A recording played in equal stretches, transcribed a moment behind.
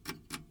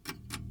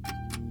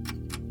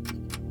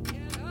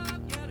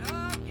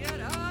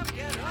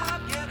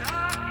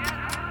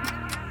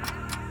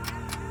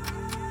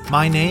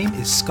My name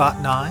is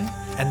Scott Nye,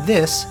 and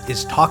this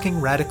is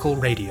Talking Radical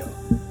Radio.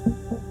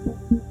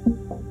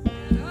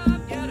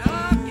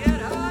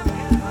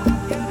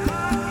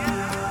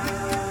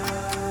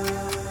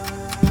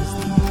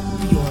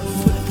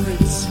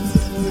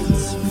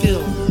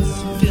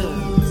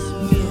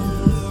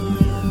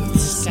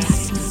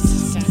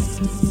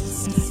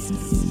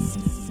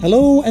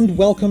 Hello and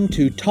welcome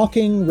to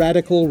Talking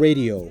Radical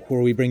Radio,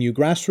 where we bring you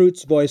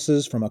grassroots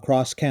voices from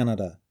across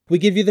Canada. We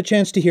give you the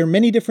chance to hear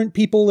many different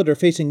people that are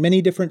facing many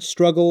different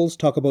struggles,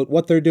 talk about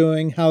what they're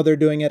doing, how they're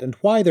doing it, and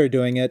why they're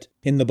doing it,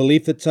 in the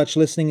belief that such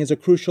listening is a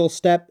crucial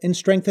step in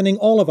strengthening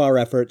all of our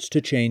efforts to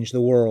change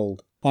the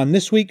world. On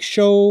this week's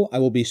show, I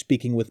will be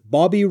speaking with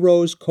Bobby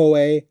Rose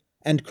Coe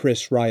and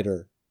Chris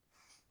Ryder.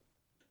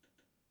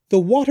 The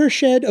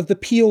watershed of the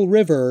Peel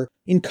River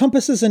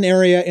encompasses an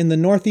area in the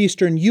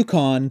northeastern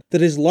Yukon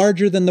that is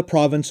larger than the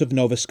province of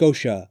Nova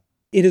Scotia.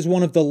 It is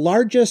one of the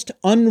largest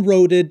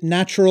unroaded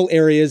natural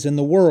areas in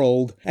the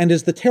world and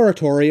is the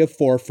territory of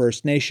 4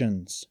 First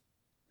Nations.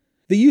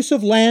 The use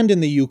of land in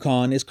the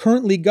Yukon is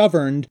currently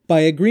governed by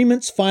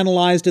agreements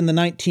finalized in the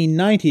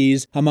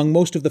 1990s among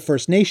most of the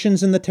First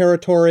Nations in the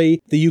territory,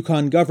 the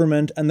Yukon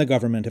government, and the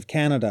Government of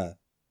Canada.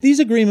 These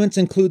agreements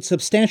include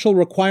substantial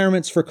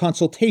requirements for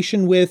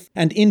consultation with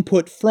and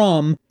input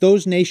from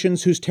those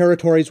nations whose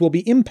territories will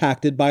be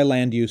impacted by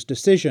land use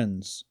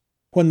decisions.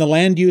 When the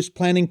land use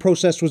planning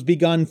process was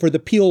begun for the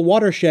Peel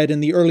watershed in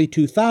the early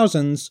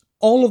 2000s,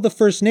 all of the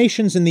First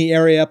Nations in the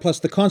area, plus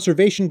the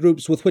conservation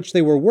groups with which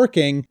they were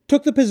working,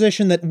 took the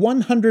position that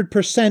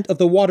 100% of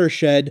the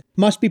watershed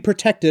must be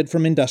protected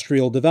from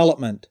industrial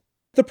development.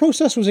 The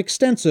process was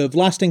extensive,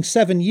 lasting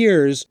 7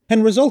 years,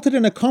 and resulted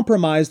in a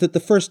compromise that the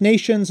First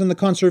Nations and the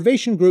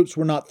conservation groups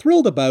were not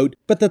thrilled about,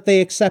 but that they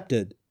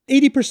accepted.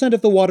 80%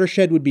 of the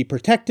watershed would be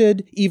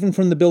protected, even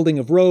from the building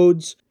of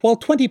roads, while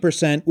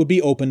 20% would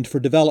be opened for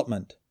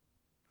development.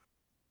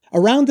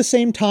 Around the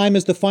same time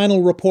as the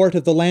final report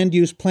of the land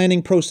use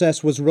planning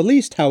process was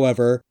released,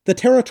 however, the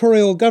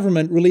territorial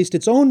government released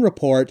its own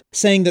report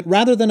saying that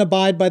rather than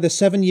abide by the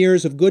 7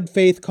 years of good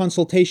faith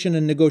consultation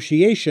and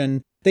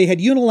negotiation, they had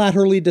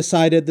unilaterally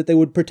decided that they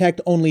would protect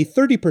only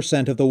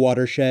 30% of the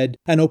watershed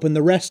and open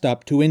the rest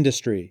up to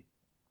industry.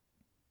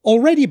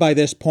 Already by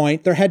this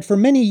point, there had for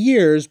many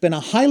years been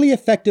a highly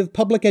effective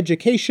public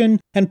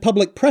education and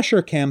public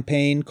pressure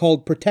campaign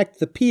called Protect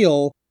the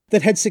Peel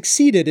that had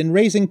succeeded in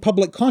raising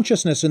public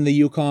consciousness in the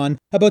Yukon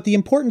about the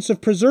importance of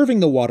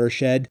preserving the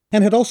watershed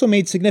and had also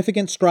made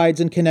significant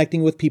strides in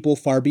connecting with people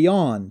far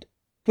beyond.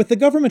 With the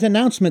government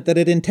announcement that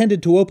it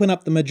intended to open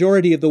up the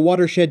majority of the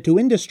watershed to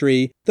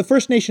industry, the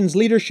First Nations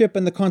leadership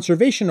and the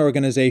conservation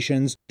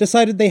organizations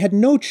decided they had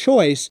no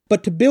choice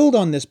but to build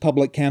on this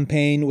public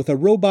campaign with a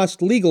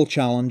robust legal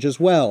challenge as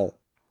well.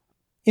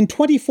 In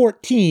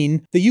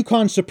 2014, the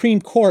Yukon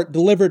Supreme Court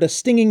delivered a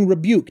stinging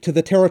rebuke to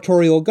the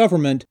territorial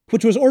government,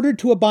 which was ordered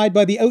to abide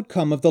by the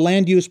outcome of the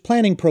land use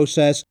planning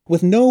process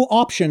with no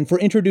option for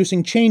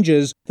introducing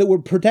changes that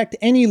would protect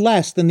any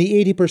less than the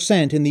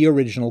 80% in the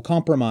original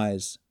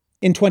compromise.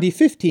 In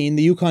 2015,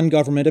 the Yukon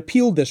government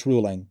appealed this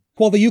ruling.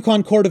 While the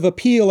Yukon Court of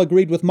Appeal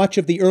agreed with much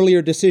of the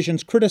earlier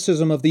decision's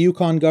criticism of the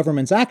Yukon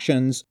government's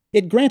actions,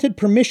 it granted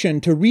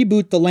permission to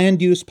reboot the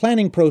land use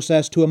planning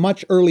process to a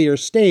much earlier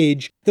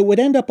stage that would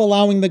end up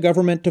allowing the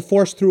government to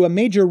force through a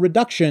major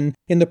reduction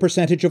in the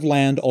percentage of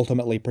land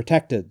ultimately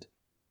protected.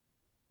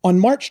 On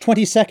March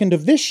 22nd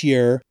of this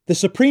year, the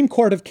Supreme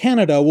Court of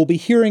Canada will be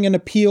hearing an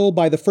appeal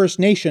by the First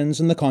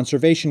Nations and the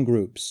conservation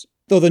groups.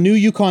 Though the new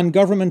Yukon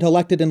government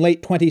elected in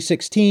late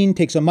 2016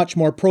 takes a much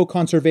more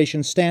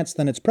pro-conservation stance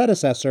than its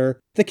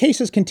predecessor, the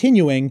case is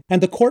continuing, and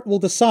the court will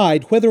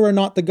decide whether or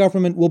not the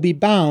government will be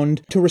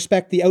bound to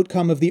respect the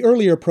outcome of the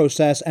earlier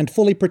process and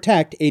fully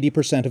protect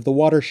 80% of the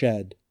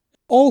watershed.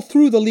 All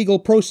through the legal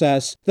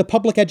process, the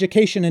public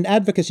education and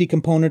advocacy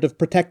component of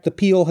Protect the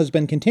Peel has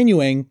been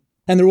continuing,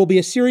 and there will be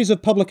a series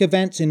of public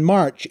events in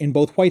March in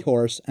both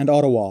Whitehorse and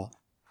Ottawa.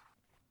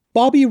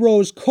 Bobby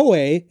Rose Coe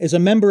is a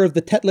member of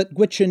the Tetlet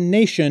Gwich'in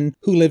Nation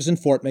who lives in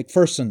Fort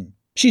McPherson.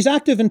 She's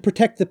active in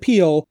Protect the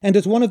Peel and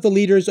is one of the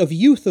leaders of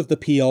Youth of the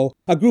Peel,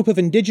 a group of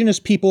Indigenous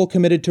people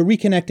committed to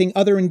reconnecting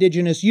other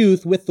Indigenous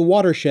youth with the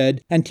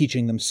watershed and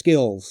teaching them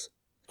skills.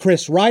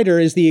 Chris Ryder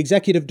is the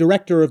executive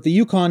director of the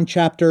Yukon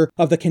chapter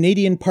of the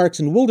Canadian Parks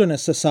and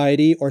Wilderness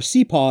Society, or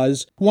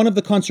CPAWS, one of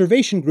the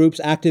conservation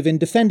groups active in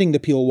defending the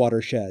Peel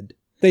watershed.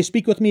 They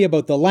speak with me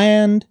about the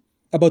land,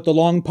 about the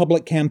long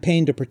public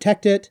campaign to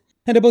protect it,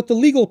 and about the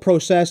legal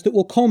process that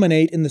will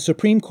culminate in the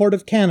Supreme Court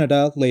of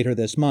Canada later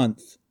this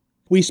month.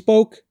 We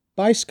spoke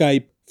by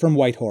Skype from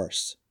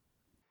Whitehorse.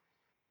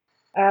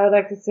 I would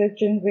like to say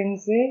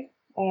Jingbingzi,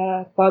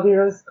 Bobby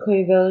Rose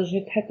Coe Village,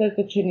 Tetlet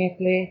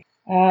Gwich'in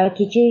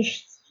Juju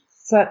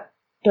Sat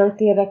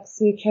Dorothy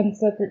Alexi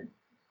Chansat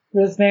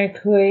Rosemary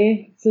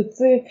Coe,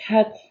 Tsutsu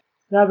Kat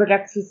Robert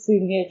Alexi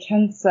Senior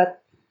Chansat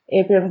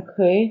Abram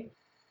Coe.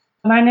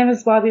 My name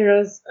is Bobby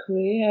Rose Coe.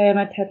 I am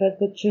a Tetlet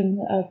Gwich'in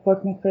of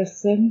Fort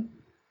McPherson.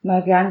 My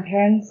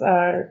grandparents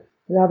are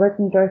Robert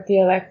and Dorothy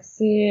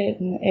Alexi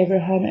and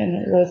Abraham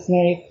and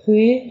Rosemary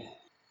Coe.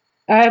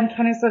 I'm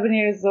 27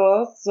 years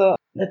old, so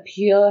the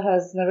Peel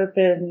has never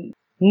been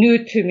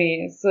new to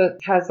me. So it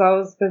has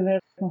always been there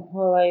my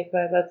whole life.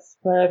 That's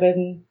where I've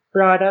been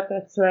brought up.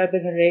 That's where I've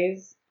been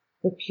raised.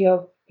 The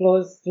Peel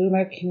flows through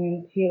my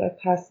community, like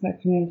past my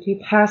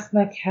community, past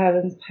my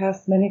cabins,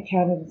 past many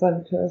cabins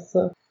on Peel.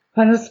 So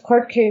when this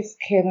court case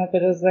came up,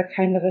 it was like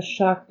kind of a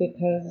shock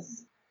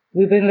because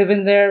we've been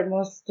living there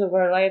most of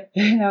our life.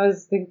 And I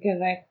was thinking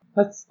like,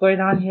 what's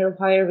going on here?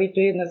 Why are we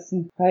doing this?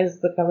 And why is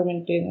the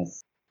government doing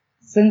this?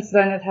 Since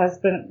then, it has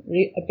been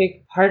a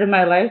big part of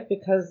my life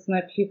because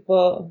my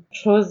people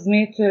chose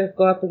me to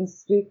go up and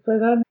speak for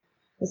them,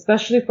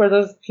 especially for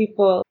those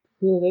people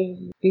who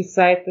live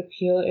beside the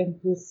Peel and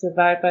who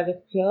survived by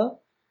the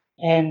Peel,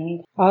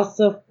 and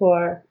also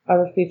for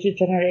our future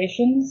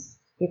generations,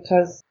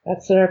 because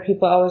that's what our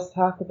people always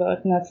talk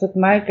about, and that's what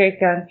my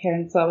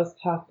great-grandparents always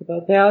talked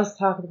about. They always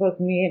talked about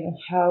me and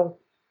how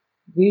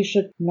we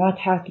should not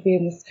have to be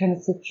in this kind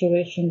of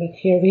situation, but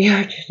here we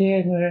are today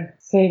and we're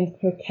saying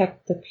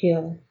protect the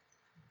Peel.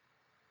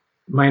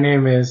 My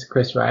name is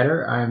Chris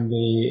Ryder. I'm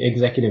the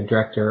Executive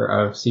Director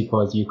of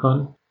CPAWS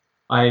Yukon.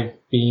 I've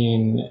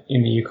been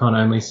in the Yukon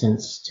only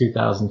since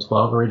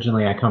 2012.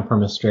 Originally, I come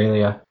from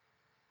Australia.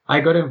 I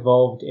got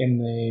involved in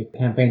the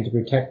campaign to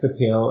protect the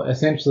Peel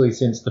essentially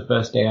since the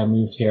first day I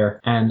moved here,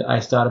 and I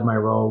started my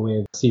role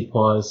with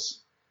CPAWS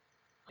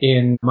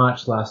in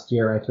March last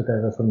year. I took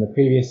over from the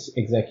previous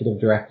executive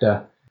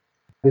director.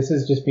 This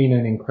has just been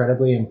an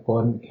incredibly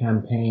important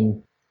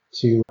campaign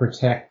to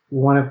protect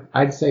one of,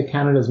 I'd say,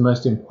 Canada's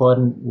most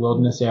important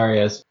wilderness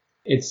areas.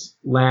 It's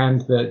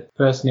land that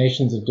First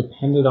Nations have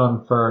depended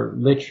on for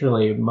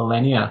literally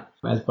millennia,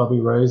 as Bobby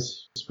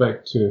Rose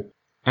spoke to.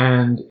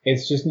 And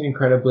it's just an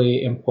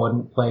incredibly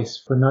important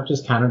place for not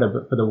just Canada,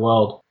 but for the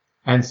world.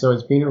 And so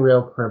it's been a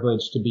real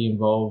privilege to be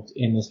involved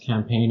in this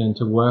campaign and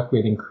to work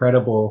with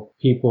incredible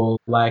people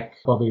like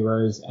Bobby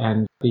Rose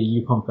and the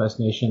Yukon First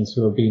Nations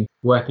who have been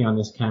working on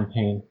this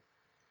campaign.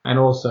 And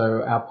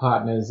also our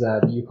partners,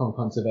 the Yukon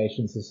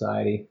Conservation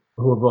Society,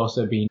 who have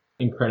also been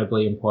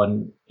incredibly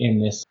important in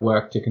this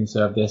work to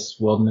conserve this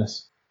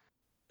wilderness.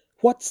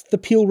 What's the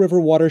Peel River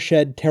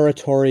watershed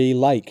territory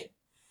like?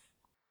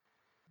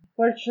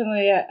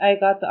 Fortunately, I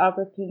got the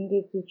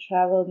opportunity to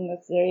travel in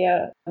this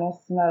area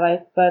most of my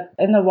life, but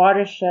in the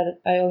watershed,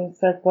 I only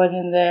started going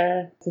in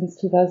there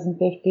since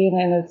 2015,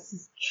 and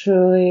it's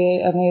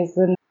truly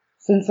amazing.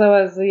 Since I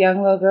was a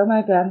young little girl,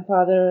 my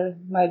grandfather,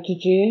 my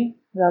Gigi,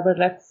 Robert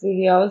Lexi,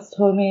 he always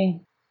told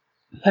me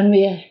when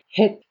we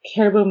hit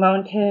Caribou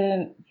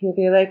Mountain, he'll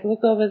be like,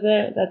 look over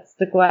there, that's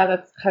the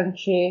Gwabits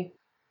country,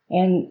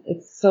 and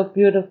it's so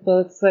beautiful.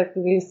 It's like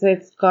we say,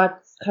 it's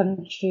God's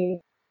country.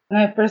 When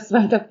I first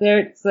went up there,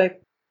 it's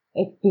like,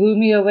 it blew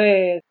me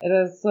away. It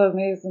was so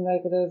amazing.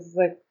 Like, it was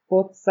like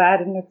both sad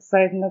and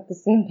exciting at the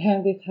same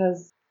time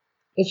because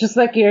it's just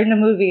like you're in a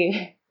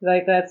movie.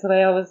 Like, that's what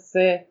I always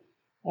say.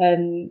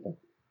 And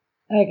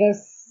I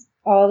guess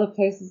all the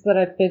places that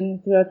I've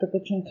been throughout the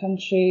Gwich'in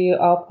country, you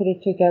all put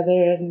it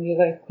together and you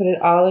like put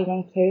it all in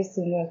one place,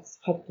 and that's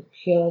what the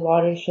Peel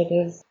watershed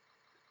is.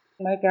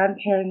 My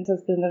grandparents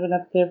has been living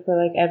up there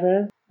for like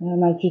ever.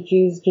 My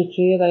Gigi's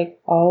Gigi, like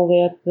all the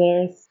way up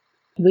there.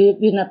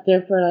 We've been up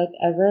there for like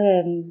ever,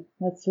 and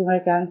that's where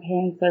my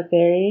grandparents are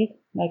buried,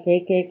 my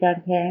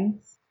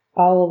great-great-grandparents,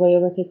 all the way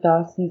over to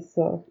Dawson.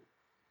 So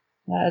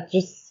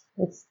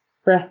it's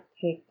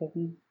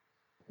breathtaking.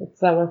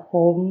 It's our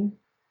home.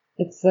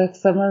 It's like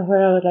somewhere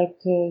where I would like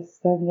to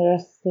spend the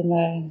rest of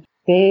my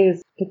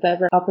days. If I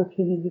ever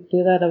opportunity to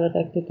do that, I would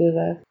like to do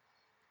that.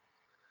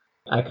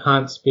 I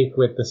can't speak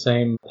with the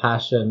same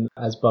passion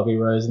as Bobby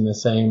Rose and the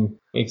same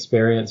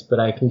experience, but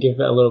I can give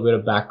a little bit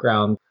of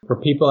background. For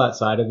people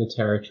outside of the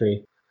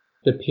territory,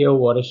 the Peel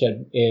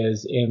watershed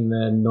is in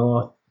the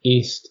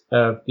northeast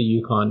of the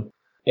Yukon.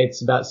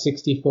 It's about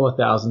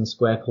 64,000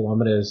 square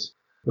kilometers,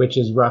 which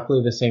is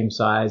roughly the same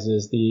size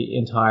as the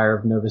entire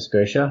of Nova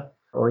Scotia,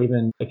 or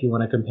even if you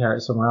want to compare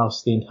it somewhere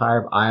else, the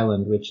entire of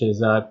Ireland, which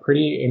is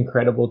pretty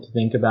incredible to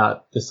think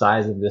about the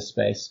size of this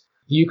space.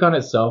 The Yukon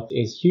itself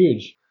is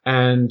huge.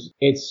 And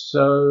it's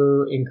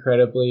so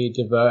incredibly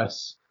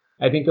diverse.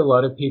 I think a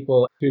lot of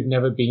people who've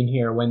never been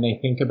here, when they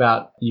think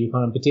about the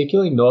Yukon,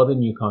 particularly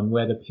northern Yukon,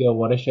 where the Peel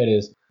watershed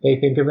is, they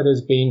think of it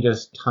as being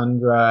just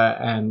tundra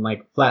and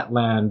like flat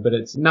land, but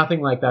it's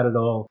nothing like that at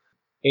all.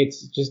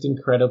 It's just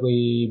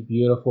incredibly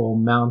beautiful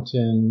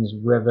mountains,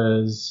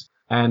 rivers,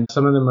 and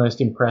some of the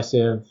most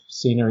impressive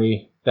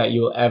scenery that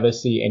you'll ever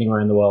see anywhere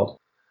in the world.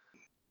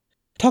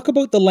 Talk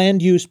about the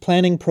land use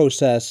planning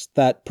process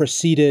that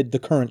preceded the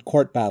current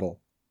court battle.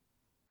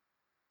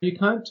 You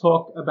can't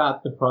talk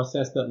about the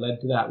process that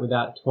led to that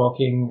without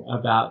talking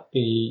about the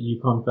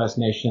Yukon First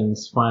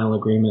Nations final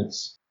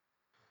agreements.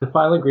 The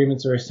final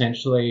agreements are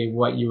essentially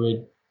what you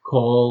would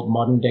call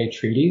modern-day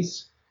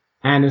treaties.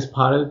 And as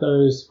part of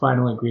those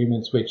final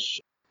agreements,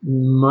 which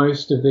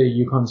most of the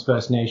Yukon's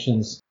First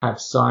Nations have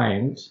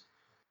signed,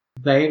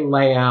 they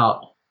lay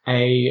out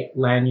a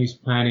land use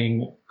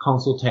planning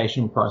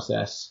consultation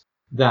process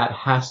that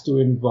has to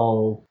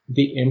involve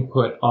the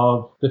input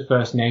of the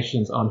First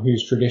Nations on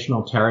whose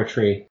traditional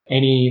territory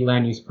any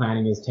land use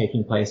planning is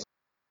taking place,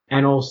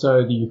 and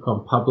also the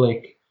Yukon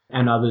public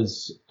and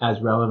others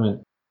as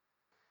relevant.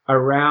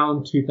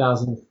 Around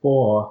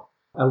 2004,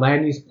 a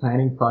land use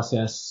planning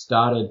process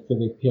started for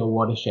the Peel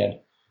watershed.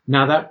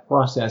 Now that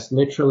process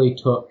literally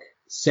took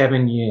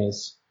 7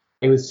 years.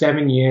 It was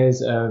 7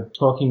 years of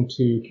talking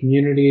to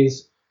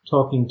communities,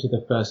 talking to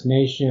the First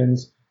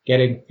Nations,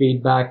 getting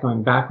feedback,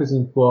 going backwards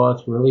and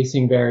forth,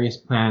 releasing various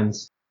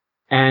plans.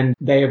 And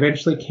they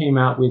eventually came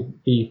out with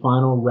the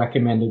final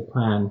recommended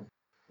plan,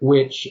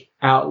 which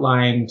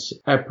outlined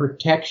a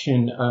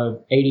protection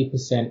of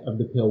 80% of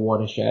the Peel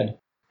watershed,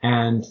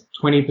 and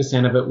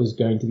 20% of it was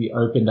going to be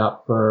opened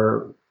up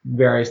for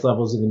various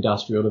levels of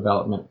industrial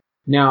development.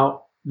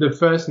 Now, the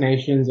First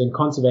Nations and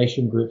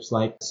conservation groups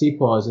like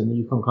CPAWS and the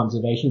Yukon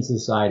Conservation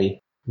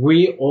Society,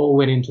 we all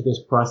went into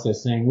this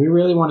process saying we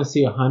really want to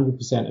see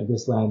 100% of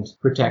this land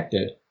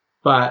protected.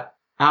 But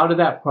out of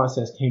that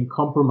process came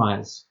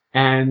compromise.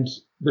 And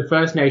the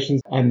First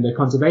Nations and the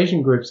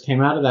conservation groups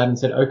came out of that and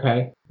said,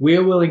 okay,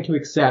 we're willing to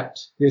accept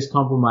this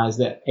compromise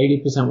that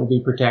 80% will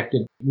be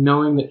protected,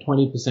 knowing that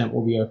 20%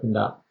 will be opened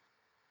up.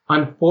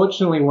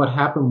 Unfortunately, what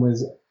happened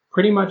was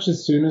pretty much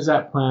as soon as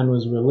that plan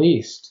was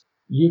released,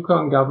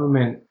 Yukon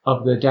government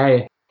of the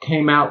day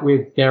came out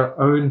with their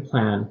own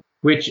plan,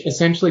 which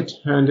essentially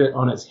turned it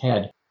on its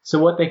head. So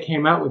what they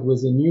came out with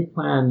was a new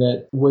plan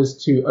that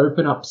was to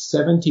open up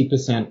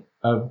 70%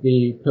 of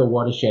the Peel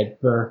watershed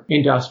for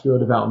industrial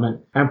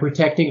development and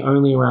protecting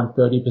only around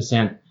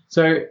 30%.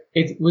 So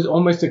it was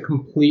almost a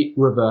complete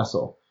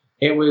reversal.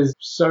 It was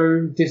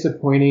so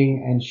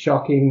disappointing and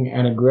shocking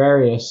and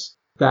egregious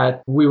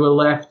that we were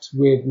left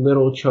with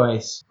little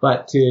choice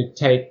but to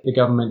take the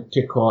government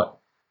to court.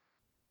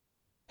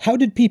 How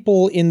did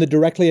people in the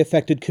directly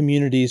affected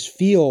communities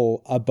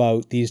feel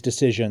about these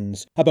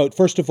decisions? About,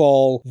 first of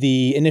all,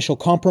 the initial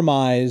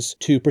compromise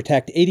to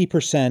protect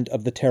 80%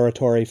 of the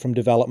territory from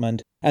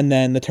development, and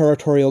then the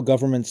territorial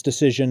government's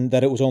decision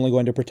that it was only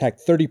going to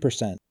protect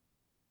 30%?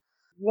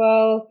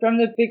 Well, from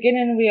the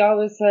beginning, we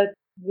always said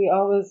we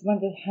always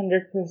wanted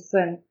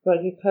 100%, but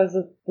because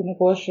of the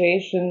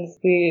negotiations,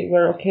 we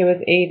were okay with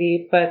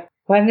 80%. But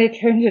when they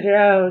turned it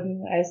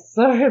around, I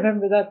still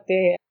remember that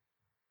day.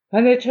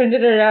 When they turned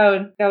it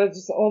around, I was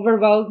just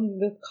overwhelmed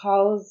with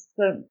calls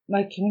from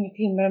my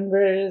community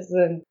members,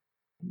 and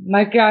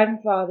my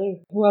grandfather,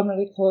 who I'm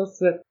really close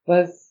with,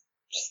 was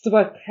just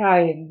about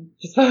crying.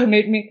 Just about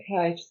made me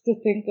cry just to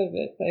think of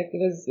it. Like,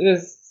 it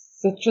was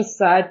such a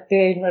sad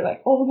day, and we're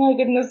like, oh my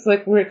goodness,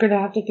 like, we're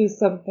gonna have to do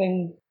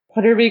something.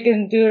 What are we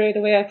gonna do right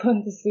away? I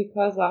phoned the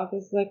CPAWS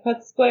office, like,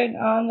 what's going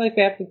on? Like,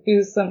 we have to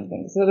do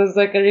something. So it was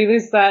like a really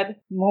sad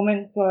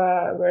moment for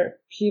our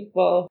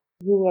people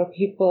who are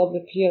people of the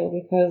Peel,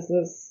 because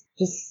it's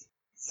just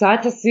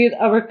sad to see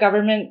our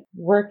government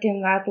work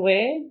in that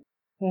way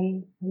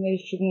when they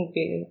shouldn't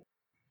be.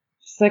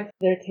 Just like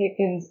they're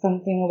taking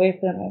something away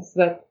from us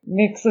that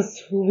makes us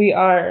who we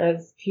are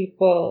as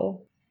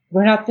people.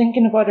 We're not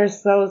thinking about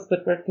ourselves,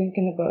 but we're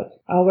thinking about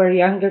our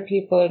younger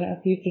people and our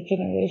future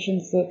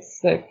generations. So it's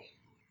like,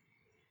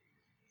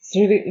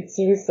 it's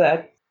really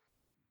sad.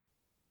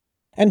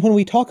 And when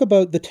we talk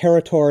about the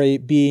territory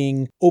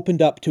being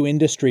opened up to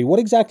industry, what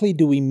exactly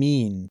do we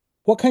mean?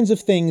 What kinds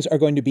of things are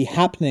going to be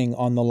happening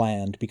on the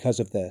land because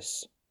of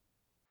this?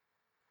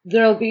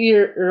 There'll be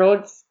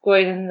roads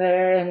going in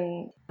there,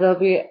 and there'll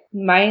be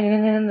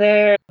mining in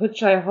there,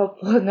 which I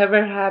hope will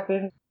never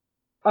happen.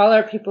 All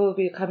our people will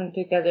be coming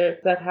together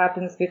if that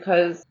happens,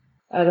 because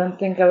I don't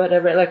think I would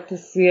ever like to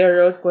see a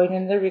road going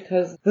in there,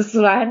 because this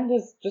land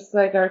is just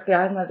like our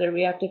grandmother.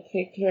 We have to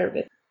take care of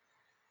it.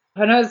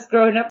 When I was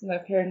growing up, my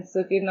parents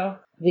said,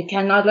 we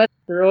cannot let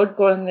the road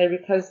go in there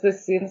because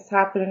this things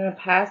happened in the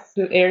past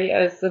to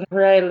areas. And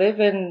where I live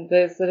in,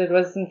 they said it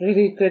wasn't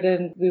really good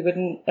and we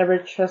wouldn't ever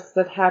trust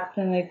that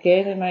happening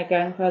again. And my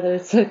grandfather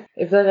said,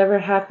 if that ever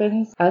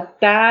happens, I'll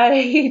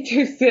die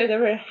to see it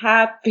ever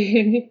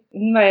happen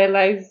in my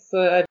life.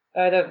 So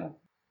I don't know.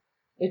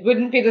 It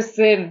wouldn't be the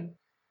same.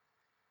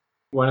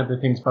 One of the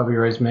things probably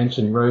Rose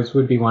mentioned, roads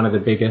would be one of the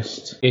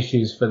biggest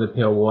issues for the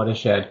Peel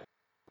watershed.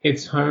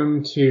 It's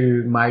home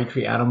to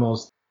migratory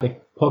animals, the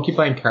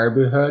porcupine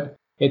caribou herd.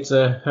 It's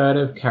a herd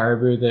of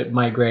caribou that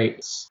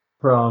migrates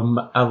from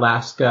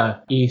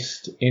Alaska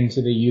east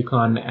into the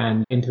Yukon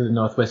and into the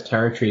Northwest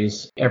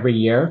Territories every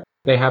year.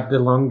 They have the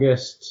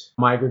longest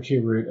migratory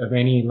route of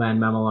any land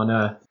mammal on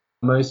Earth.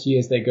 Most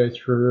years they go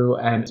through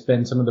and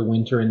spend some of the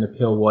winter in the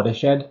Peel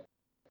watershed.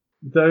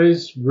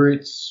 Those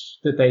routes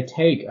that they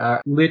take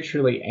are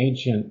literally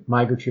ancient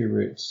migratory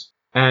routes.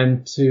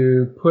 And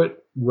to put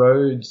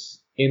roads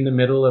in the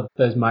middle of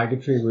those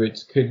migratory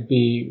routes could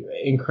be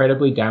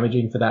incredibly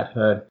damaging for that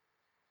herd.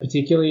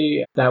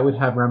 Particularly, that would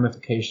have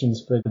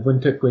ramifications for the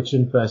Vuntut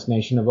Gwitchin First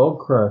Nation of Old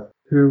Crow,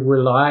 who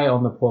rely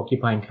on the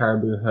porcupine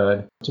caribou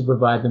herd to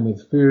provide them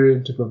with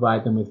food, to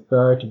provide them with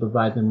fur, to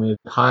provide them with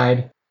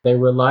hide. They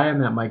rely on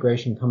that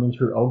migration coming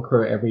through Old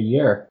Crow every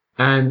year.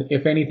 And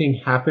if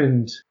anything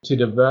happened to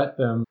divert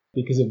them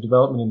because of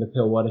development in the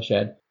Peel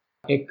watershed,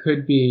 it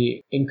could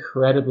be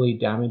incredibly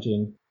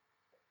damaging.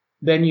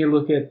 Then you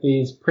look at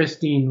these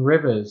pristine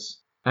rivers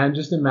and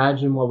just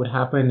imagine what would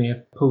happen if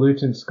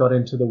pollutants got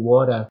into the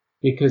water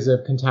because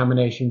of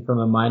contamination from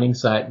a mining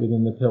site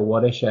within the Peel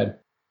watershed.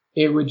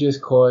 It would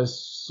just cause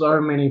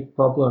so many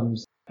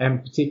problems,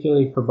 and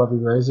particularly for Bobby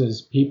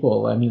Rose's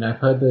people. I mean, I've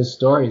heard those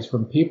stories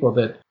from people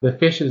that the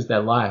fish is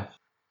their life.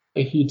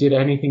 If you did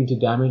anything to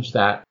damage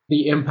that,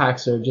 the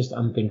impacts are just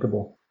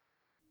unthinkable.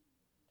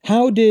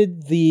 How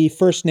did the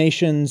First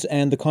Nations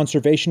and the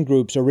conservation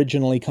groups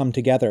originally come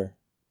together?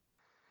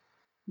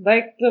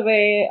 Like the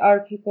way our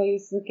people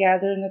used to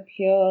gather in the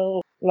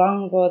Peel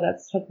long ago,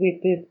 that's what we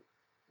did.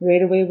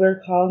 Right away,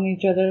 we're calling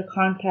each other,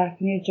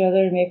 contacting each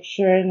other, make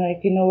sure,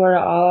 we're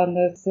all on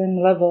the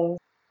same level.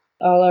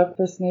 All our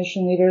First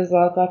Nation leaders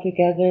all got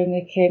together and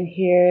they came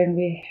here and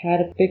we had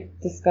a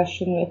big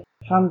discussion with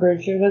Tom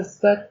Berger was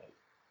that.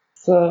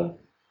 So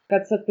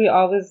that's what we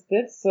always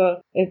did.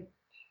 So it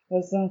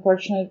was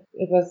unfortunate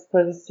it was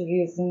for this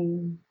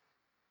reason.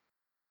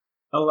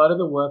 A lot of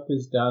the work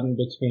was done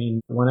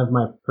between one of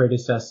my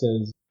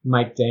predecessors,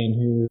 Mike Dane,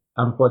 who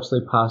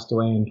unfortunately passed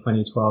away in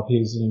 2012. He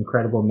was an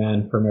incredible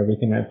man from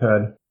everything I've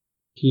heard.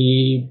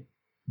 He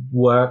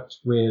worked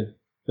with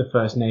the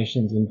First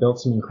Nations and built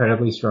some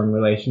incredibly strong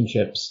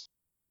relationships.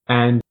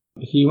 And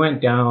he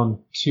went down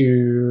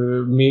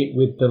to meet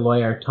with the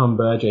lawyer Tom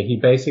Berger. He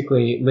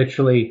basically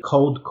literally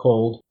cold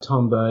called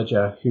Tom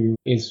Berger, who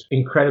is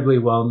incredibly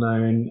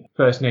well-known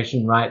First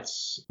Nation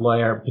rights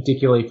lawyer,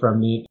 particularly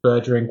from the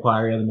Berger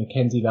Inquiry or the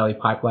Mackenzie Valley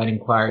Pipeline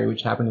Inquiry,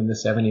 which happened in the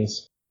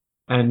 70s.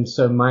 And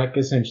so Mike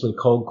essentially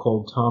cold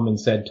called Tom and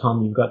said,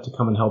 Tom, you've got to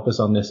come and help us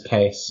on this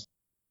case.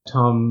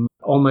 Tom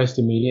almost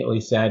immediately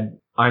said,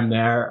 I'm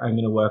there, I'm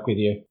going to work with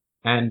you.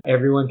 And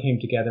everyone came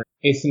together.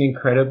 It's an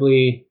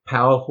incredibly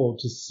powerful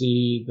to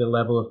see the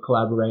level of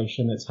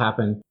collaboration that's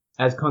happened.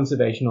 As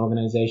conservation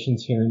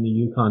organizations here in the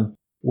Yukon,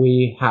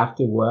 we have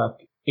to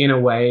work in a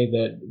way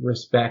that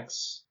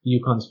respects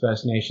Yukon's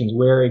First Nations.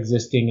 We're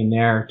existing in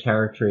their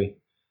territory.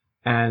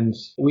 And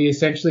we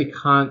essentially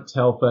can't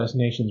tell First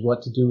Nations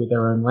what to do with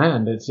their own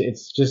land.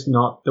 It's just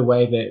not the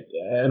way that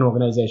an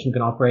organization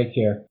can operate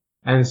here.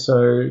 And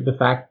so the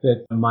fact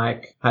that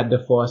Mike had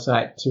the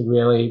foresight to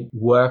really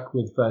work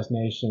with First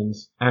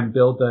Nations and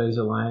build those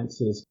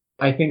alliances,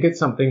 I think it's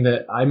something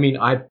that,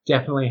 I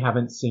definitely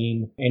haven't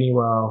seen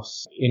anywhere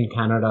else in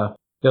Canada,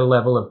 the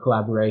level of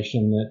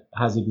collaboration that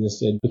has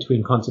existed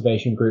between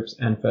conservation groups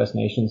and First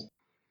Nations.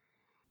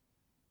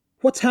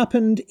 What's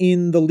happened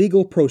in the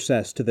legal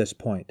process to this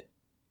point?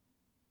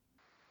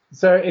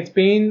 So it's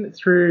been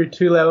through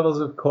 2 levels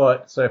of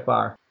court so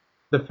far.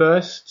 The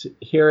first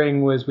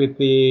hearing was with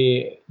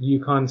the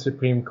Yukon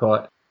Supreme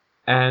Court,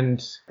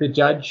 and the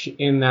judge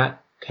in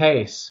that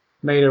case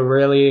made a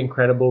really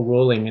incredible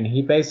ruling, and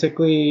he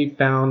basically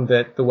found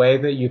that the way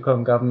that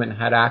Yukon government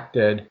had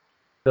acted,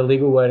 the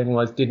legal wording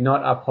was, did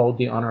not uphold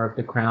the honor of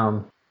the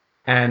Crown,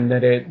 and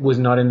that it was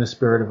not in the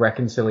spirit of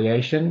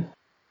reconciliation.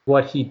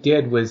 What he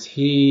did was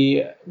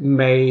he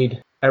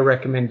made a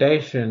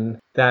recommendation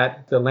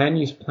that the land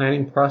use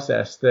planning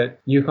process that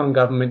Yukon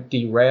government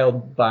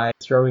derailed by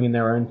throwing in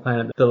their own plan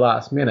at the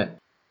last minute,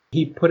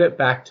 he put it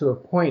back to a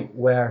point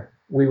where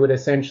we would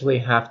essentially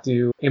have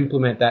to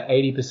implement that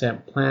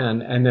 80%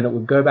 plan, and then it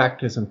would go back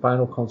to some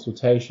final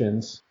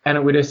consultations, and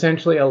it would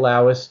essentially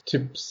allow us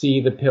to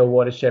see the Peel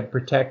watershed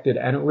protected,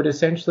 and it would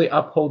essentially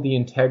uphold the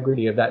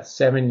integrity of that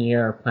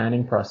 7-year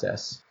planning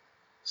process.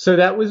 So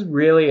that was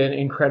really an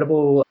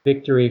incredible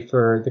victory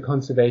for the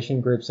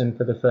conservation groups and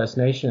for the First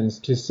Nations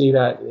to see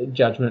that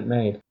judgment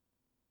made.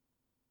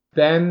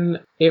 Then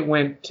it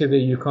went to the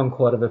Yukon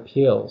Court of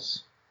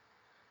Appeals.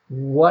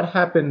 What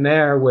happened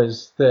there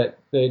was that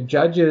the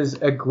judges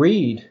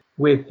agreed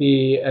with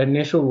the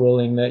initial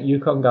ruling that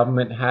Yukon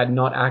government had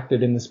not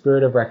acted in the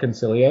spirit of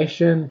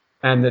reconciliation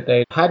and that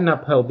they hadn't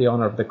upheld the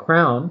honor of the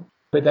Crown,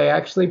 but they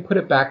actually put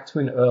it back to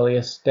an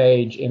earlier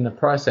stage in the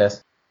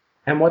process.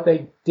 And what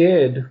they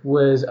did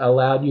was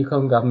allowed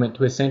Yukon government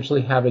to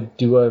essentially have a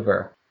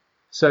do-over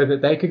so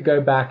that they could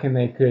go back and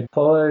they could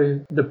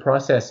follow the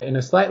process in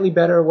a slightly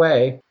better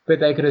way, but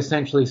they could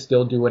essentially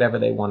still do whatever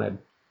they wanted.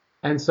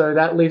 And so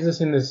that leaves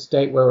us in the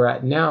state where we're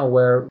at now,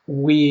 where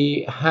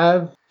we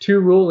have 2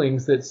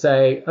 rulings that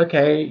say,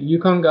 okay,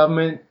 Yukon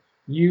government,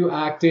 you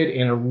acted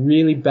in a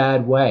really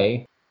bad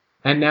way.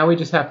 And now we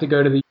just have to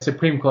go to the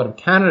Supreme Court of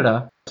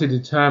Canada to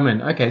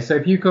determine, okay, so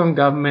if Yukon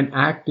government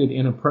acted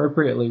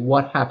inappropriately,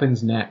 what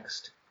happens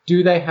next?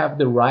 Do they have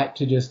the right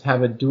to just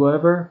have a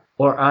do-over,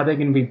 or are they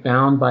going to be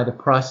bound by the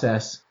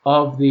process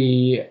of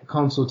the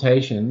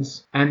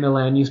consultations and the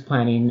land use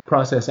planning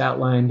process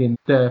outlined in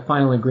the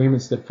final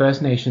agreements that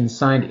First Nations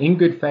signed in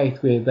good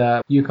faith with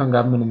Yukon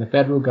government and the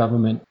federal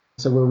government?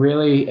 So we're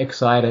really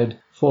excited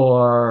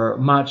for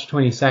March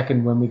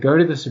 22nd when we go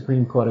to the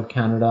Supreme Court of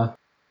Canada.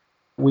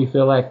 We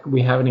feel like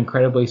we have an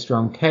incredibly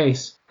strong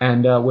case,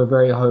 and we're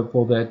very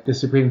hopeful that the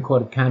Supreme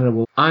Court of Canada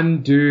will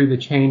undo the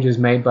changes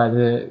made by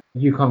the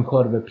Yukon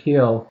Court of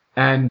Appeal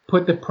and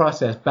put the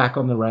process back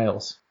on the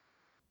rails.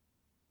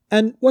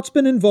 And what's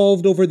been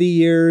involved over the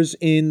years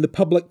in the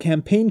public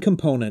campaign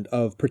component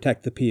of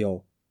Protect the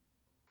Peel?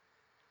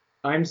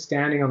 I'm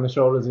standing on the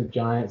shoulders of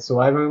giants, so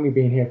I've only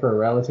been here for a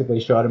relatively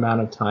short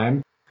amount of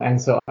time.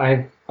 And so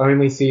I've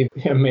only seen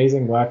the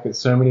amazing work that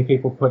so many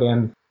people put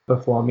in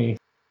before me.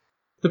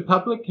 The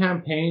public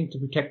campaign to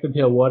protect the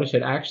Peel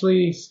watershed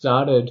actually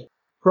started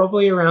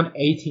probably around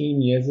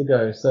 18 years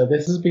ago. So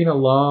this has been a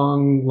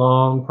long,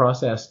 long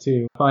process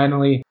to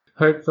finally,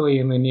 hopefully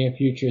in the near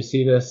future,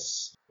 see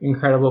this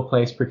incredible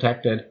place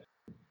protected.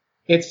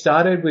 It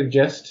started with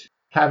just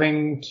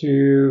having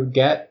to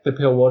get the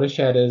Peel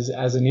watershed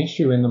as an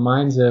issue in the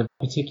minds of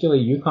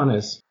particularly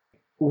Yukoners.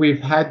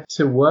 We've had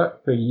to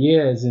work for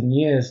years and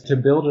years to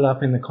build it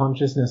up in the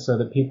consciousness so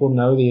that people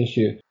know the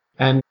issue.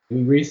 And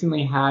we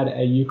recently had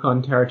a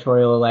Yukon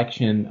territorial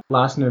election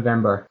last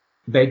November.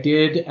 They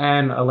did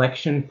an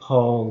election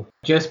poll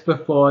just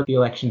before the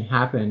election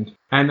happened,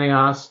 and they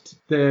asked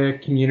the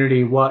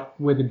community what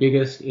were the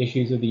biggest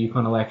issues of the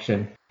Yukon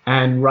election.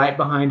 And right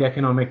behind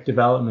economic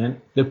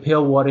development, the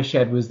Peel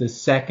watershed was the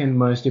second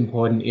most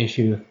important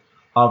issue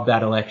of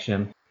that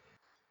election.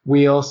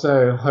 We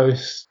also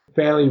host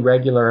fairly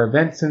regular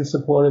events in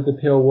support of the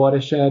Peel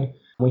watershed.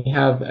 We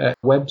have a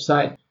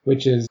website,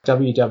 which is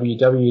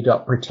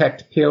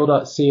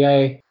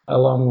www.protectpeel.ca,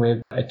 along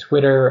with a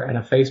Twitter and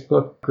a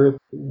Facebook group,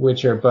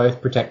 which are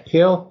both Protect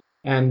Peel.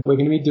 And we're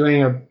going to be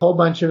doing a whole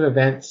bunch of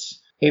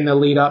events in the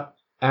lead up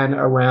and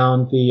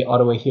around the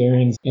Ottawa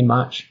hearings in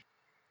March.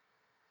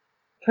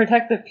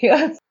 Protect the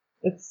Peel,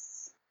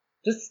 it's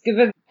just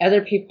giving other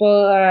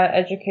people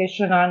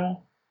education on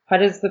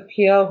what is the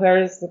Peel,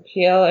 where is the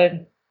Peel,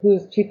 and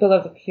who's people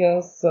of the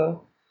Peel.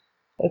 So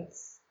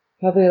it's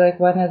probably like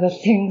one of the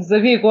things.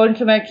 If you go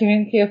into my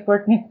community of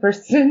Fort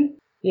McPherson,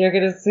 you're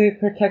going to see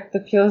Protect the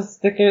Peel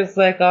stickers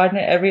like on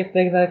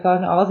everything, like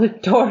on all the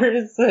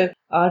doors and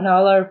on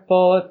all our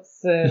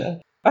boats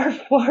and our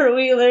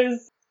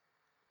four-wheelers.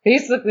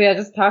 Basically, I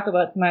just talk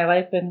about my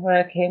life and where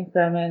I came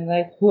from and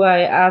like who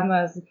I am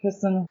as a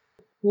person,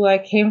 who I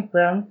came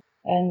from.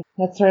 And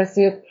that's where I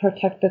see a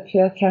Protect the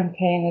Peel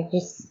campaign. It's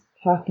just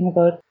talking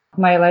about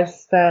my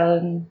lifestyle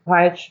and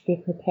why it should be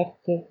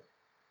protected.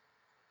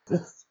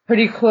 It's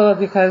pretty cool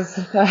because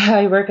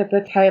I work at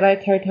the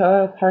Twilight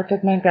Territorial Park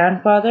with my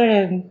grandfather,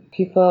 and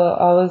people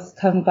always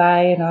come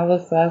by and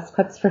always ask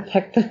what's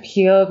Protect the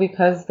Peel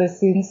because they've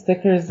seen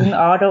stickers in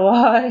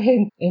Ottawa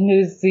and in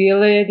New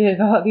Zealand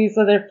and all these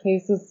other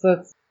places. So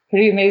it's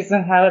pretty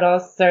amazing how it all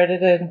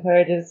started and where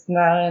it is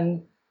now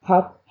and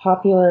how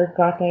popular it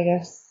got, I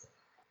guess.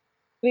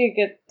 We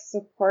get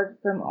support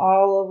from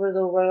all over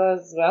the world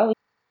as well.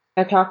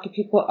 I talk to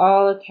people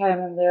all the time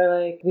and they're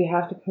like, we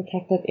have to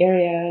protect that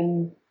area,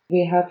 and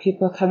we have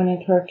people coming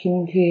into our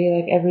community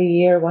like every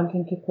year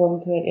wanting to go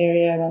into that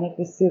area, wanting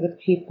to see the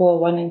people,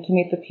 wanting to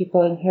meet the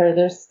people and hear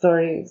their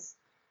stories.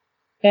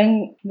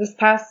 And this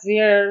past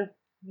year,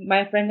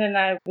 my friend and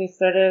I, we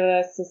started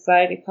a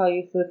society called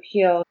Youth for the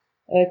Peel.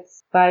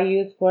 It's by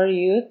youth for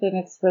youth, and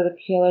it's for the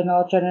Peel in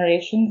all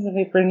generations. And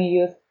we bring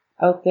youth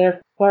out there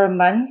for a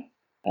month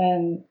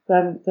and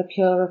from the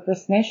Peel River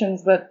First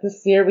Nations. But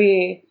this year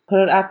we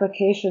put out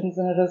applications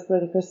and it was for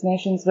the First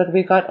Nations, but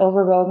we got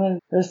overwhelming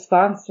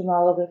response from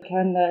all over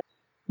Canada.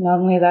 Not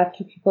only that,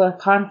 two people are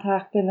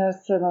contacting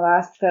us from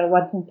Alaska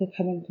wanting to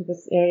come into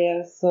this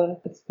area.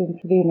 So it's been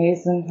pretty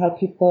amazing how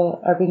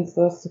people are being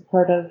so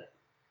supportive.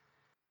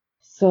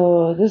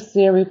 So this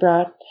year we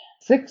brought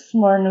 6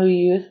 more new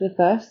youth with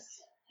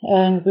us,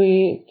 and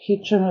we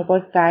teach them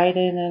about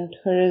guiding and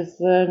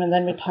tourism, and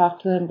then we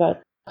talk to them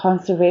about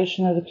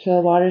conservation of the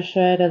Peel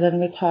watershed, and then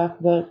we talk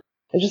about,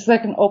 it's just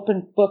like an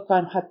open book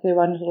on what they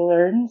wanted to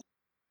learn.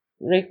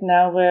 Right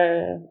now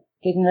we're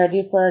getting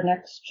ready for our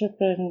next trip,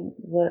 and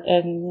we're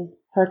in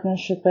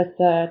partnership with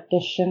the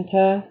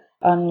Deshinta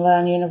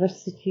Online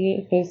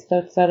University based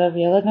outside of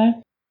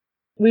Yellowknife.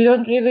 We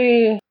don't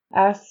really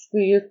ask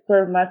the youth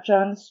for much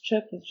on this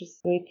trip, it's just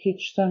we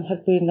teach them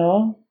what we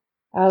know.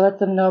 I let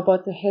them know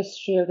about the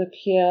history of the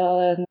Peel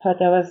and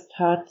what I was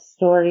taught,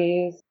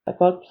 stories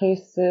about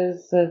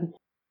places, and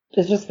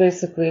it's just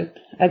basically,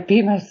 I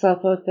beat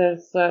myself out there,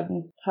 so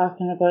I'm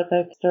talking about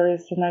like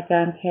stories from my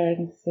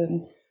grandparents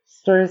and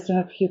stories from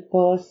the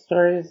people,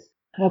 stories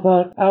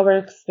about our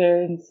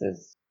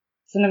experiences.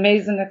 It's an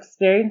amazing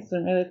experience.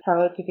 I'm really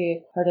proud to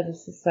be a part of the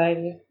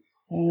society.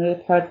 I'm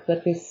really proud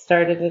that we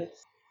started it.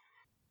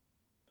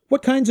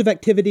 What kinds of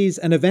activities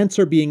and events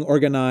are being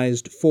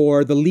organized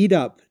for the lead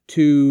up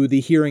to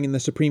the hearing in the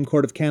Supreme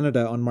Court of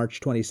Canada on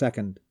March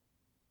 22nd?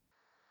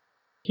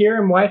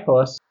 Here in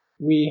Whitehorse,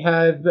 we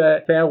have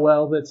a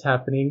farewell that's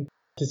happening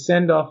to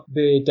send off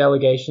the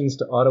delegations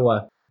to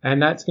Ottawa,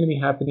 and that's going to be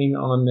happening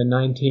on the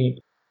 19th.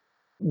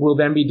 We'll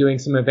then be doing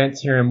some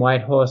events here in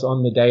Whitehorse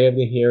on the day of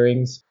the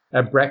hearings,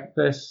 a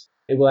breakfast.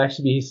 It will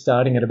actually be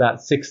starting at about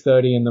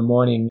 6:30 in the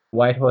morning,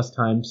 Whitehorse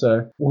time,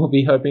 so we'll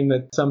be hoping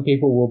that some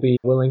people will be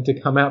willing to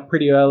come out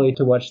pretty early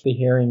to watch the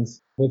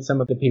hearings with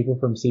some of the people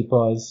from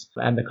CPAWS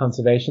and the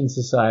Conservation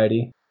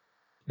Society.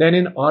 Then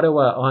in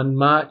Ottawa on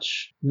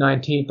March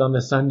 19th on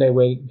the Sunday,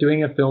 we're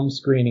doing a film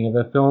screening of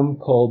a film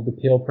called The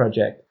Peel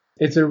Project.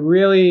 It's a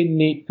really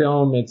neat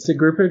film. It's a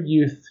group of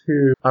youth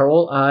who are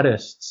all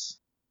artists.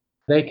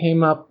 They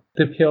came up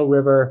the Peel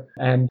River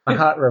and the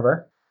Heart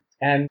River,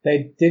 and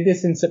they did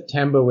this in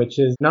September, which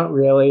is not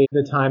really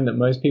the time that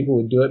most people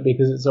would do it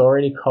because it's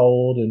already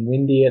cold and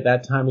windy at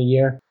that time of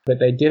year. But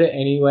they did it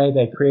anyway.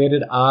 They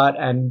created art,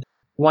 and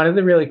one of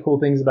the really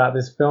cool things about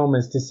this film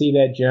is to see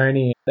their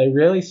journey. They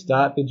really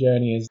start the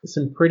journey as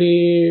some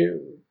pretty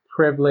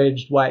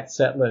privileged white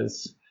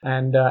settlers.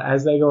 And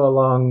as they go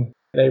along,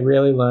 they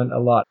really learn a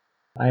lot.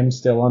 I'm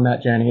still on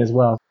that journey as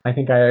well. I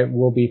think I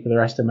will be for the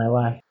rest of my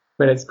life.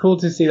 But it's cool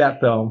to see that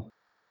film.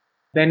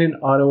 Then in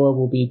Ottawa,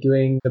 we'll be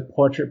doing the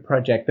portrait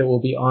project that will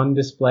be on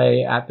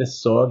display at the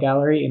Soar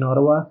Gallery in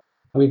Ottawa.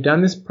 We've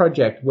done this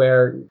project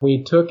where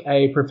we took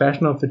a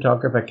professional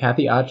photographer,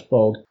 Kathy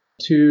Archbold,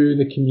 to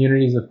the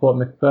communities of Fort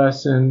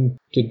McPherson,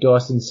 to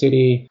Dawson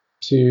City,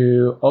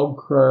 to Old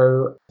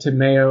Crow, to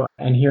Mayo,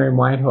 and here in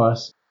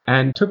Whitehorse,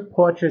 and took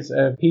portraits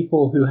of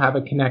people who have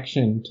a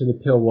connection to the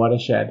Peel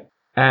watershed.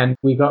 And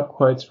we got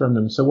quotes from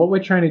them. So what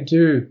we're trying to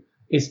do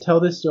is tell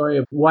the story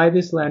of why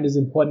this land is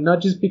important,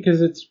 not just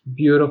because it's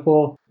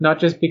beautiful, not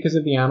just because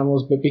of the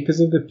animals, but because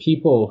of the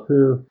people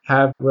who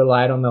have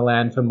relied on the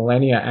land for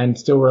millennia and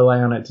still rely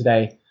on it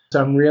today.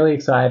 So I'm really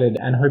excited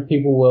and hope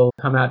people will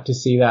come out to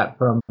see that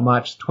from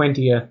March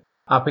 20th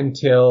up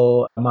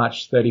until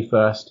March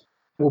 31st.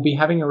 We'll be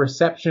having a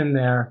reception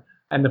there,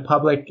 and the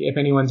public, if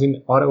anyone's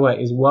in Ottawa,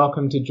 is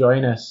welcome to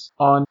join us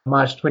on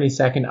March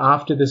 22nd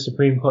after the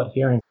Supreme Court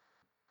hearing.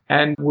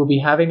 And we'll be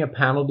having a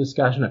panel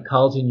discussion at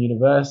Carleton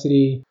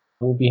University.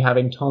 We'll be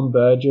having Tom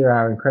Berger,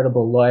 our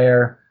incredible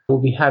lawyer. We'll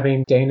be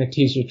having Dana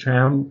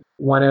Teaser-Traum,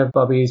 one of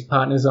Bobby's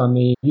partners on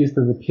the Youth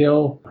of the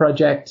Peel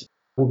project.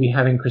 We'll be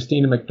having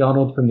Christina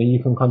McDonald from the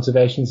Yukon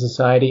Conservation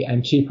Society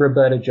and Chief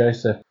Roberta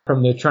Joseph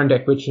from the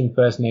Trondek-Witchin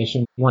First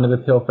Nation, one of the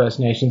Peel First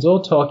Nations,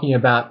 all talking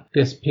about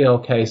this Peel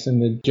case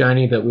and the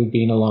journey that we've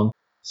been along.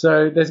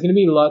 So there's going to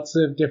be lots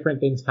of different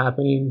things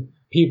happening.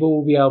 People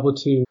will be able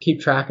to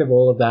keep track of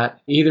all of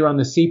that either on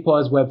the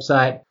CPAWS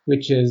website,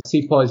 which is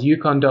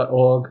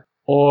cpawsyukon.org,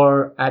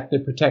 or at the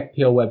Protect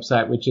Peel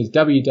website, which is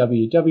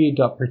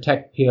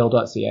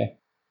www.protectpeel.ca.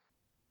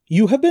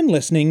 You have been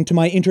listening to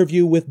my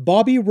interview with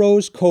Bobby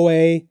Rose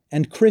Coe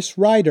and Chris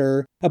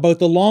Ryder about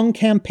the long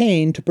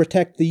campaign to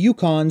protect the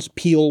Yukon's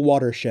Peel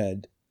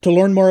watershed. To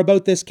learn more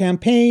about this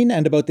campaign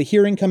and about the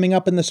hearing coming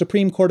up in the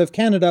Supreme Court of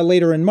Canada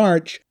later in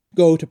March,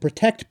 go to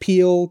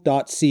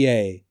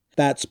protectpeel.ca.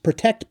 That's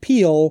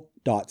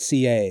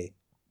protectpeel.ca.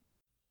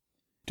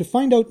 To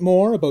find out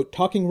more about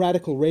Talking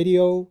Radical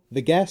Radio,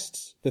 the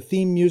guests, the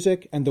theme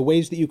music, and the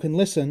ways that you can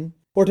listen,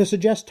 or to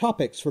suggest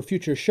topics for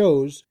future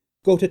shows,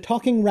 go to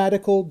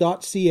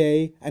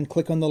talkingradical.ca and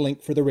click on the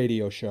link for the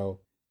radio show.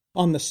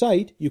 On the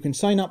site, you can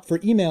sign up for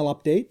email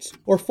updates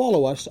or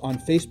follow us on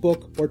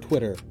Facebook or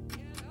Twitter.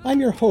 I'm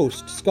your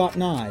host, Scott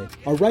Nye,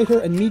 a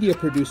writer and media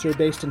producer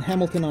based in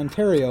Hamilton,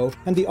 Ontario,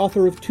 and the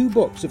author of 2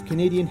 books of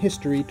Canadian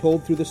history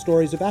told through the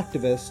stories of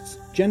activists,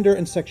 Gender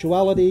and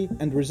Sexuality,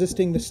 and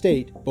Resisting the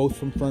State, both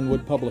from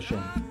Fernwood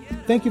Publishing.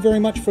 Thank you very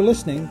much for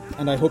listening,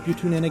 and I hope you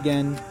tune in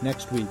again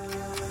next week.